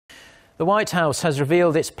The White House has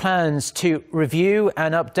revealed its plans to review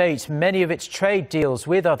and update many of its trade deals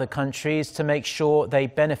with other countries to make sure they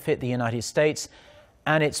benefit the United States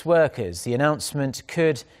and its workers. The announcement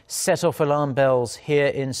could set off alarm bells here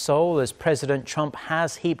in Seoul as President Trump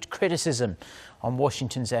has heaped criticism on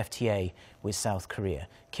Washington's FTA with South Korea.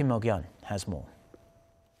 Mok-yeon has more.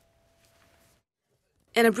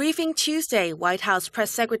 In a briefing Tuesday, White House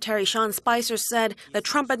Press Secretary Sean Spicer said the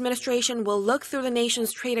Trump administration will look through the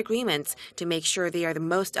nation's trade agreements to make sure they are the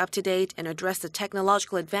most up-to-date and address the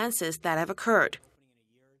technological advances that have occurred.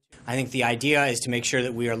 I think the idea is to make sure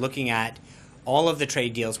that we are looking at all of the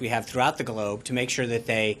trade deals we have throughout the globe to make sure that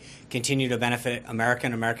they continue to benefit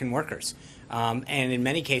American workers. And in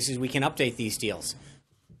many cases, we can update these deals.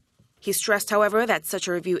 He stressed, however, that such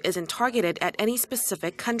a review isn't targeted at any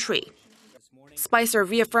specific country. Spicer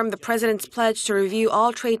reaffirmed the president's pledge to review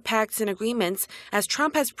all trade pacts and agreements. As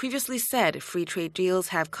Trump has previously said, free trade deals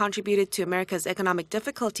have contributed to America's economic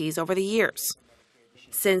difficulties over the years.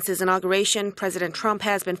 Since his inauguration, President Trump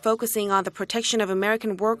has been focusing on the protection of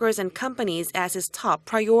American workers and companies as his top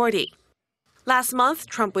priority. Last month,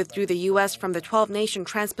 Trump withdrew the U.S. from the 12-nation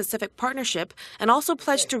Trans-Pacific Partnership and also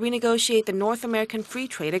pledged to renegotiate the North American Free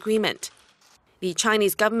Trade Agreement. The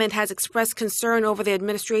Chinese government has expressed concern over the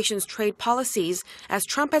administration's trade policies as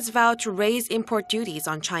Trump has vowed to raise import duties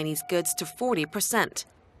on Chinese goods to 40%.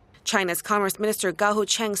 China's Commerce Minister Gao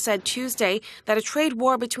Hucheng said Tuesday that a trade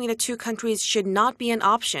war between the two countries should not be an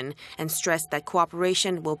option and stressed that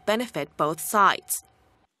cooperation will benefit both sides.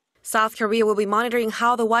 South Korea will be monitoring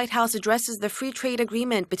how the White House addresses the free trade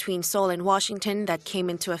agreement between Seoul and Washington that came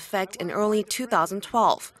into effect in early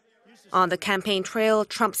 2012. On the campaign trail,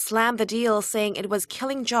 Trump slammed the deal, saying it was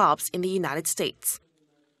killing jobs in the United States.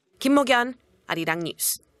 Mok-yeon, Arirang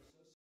News.